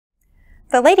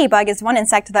The ladybug is one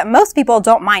insect that most people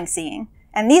don't mind seeing,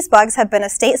 and these bugs have been a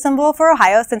state symbol for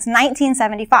Ohio since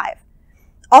 1975.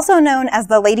 Also known as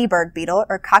the ladybird beetle,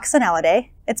 or Coccinellidae,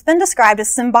 it's been described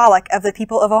as symbolic of the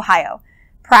people of Ohio.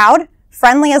 Proud,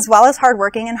 friendly as well as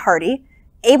hardworking and hardy,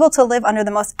 able to live under the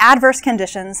most adverse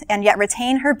conditions and yet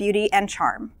retain her beauty and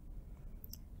charm.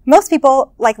 Most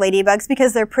people like ladybugs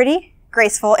because they're pretty,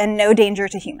 graceful, and no danger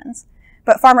to humans.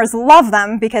 But farmers love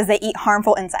them because they eat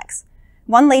harmful insects.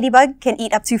 One ladybug can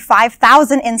eat up to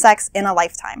 5,000 insects in a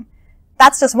lifetime.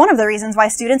 That's just one of the reasons why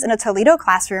students in a Toledo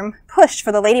classroom pushed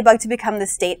for the ladybug to become the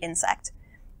state insect.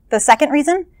 The second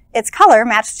reason? Its color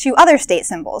matched two other state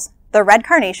symbols, the red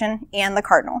carnation and the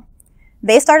cardinal.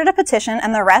 They started a petition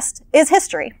and the rest is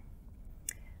history.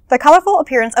 The colorful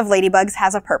appearance of ladybugs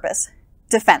has a purpose: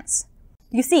 defense.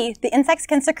 You see, the insects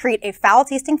can secrete a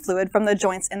foul-tasting fluid from the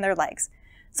joints in their legs.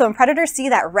 So when predators see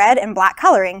that red and black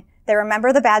coloring, they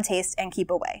remember the bad taste and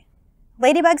keep away.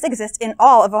 Ladybugs exist in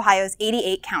all of Ohio's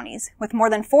 88 counties, with more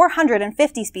than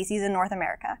 450 species in North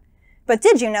America. But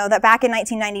did you know that back in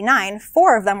 1999,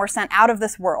 4 of them were sent out of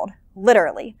this world,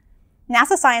 literally?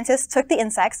 NASA scientists took the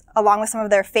insects, along with some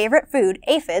of their favorite food,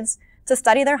 aphids, to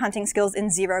study their hunting skills in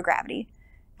zero gravity.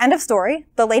 End of story,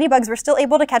 the ladybugs were still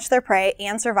able to catch their prey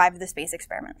and survive the space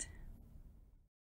experiment.